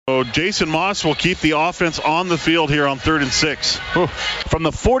So Jason Moss will keep the offense on the field here on 3rd and 6. From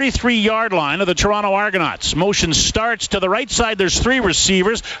the 43-yard line of the Toronto Argonauts. Motion starts to the right side. There's 3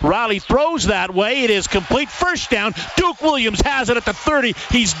 receivers. Riley throws that way. It is complete. First down. Duke Williams has it at the 30.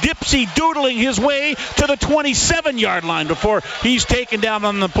 He's dipsy-doodling his way to the 27-yard line before he's taken down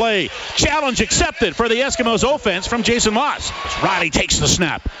on the play. Challenge accepted for the Eskimos offense from Jason Moss. Riley takes the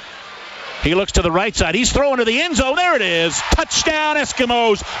snap. He looks to the right side. He's throwing to the end zone. There it is. Touchdown,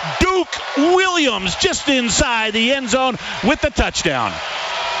 Eskimos. Duke Williams just inside the end zone with the touchdown.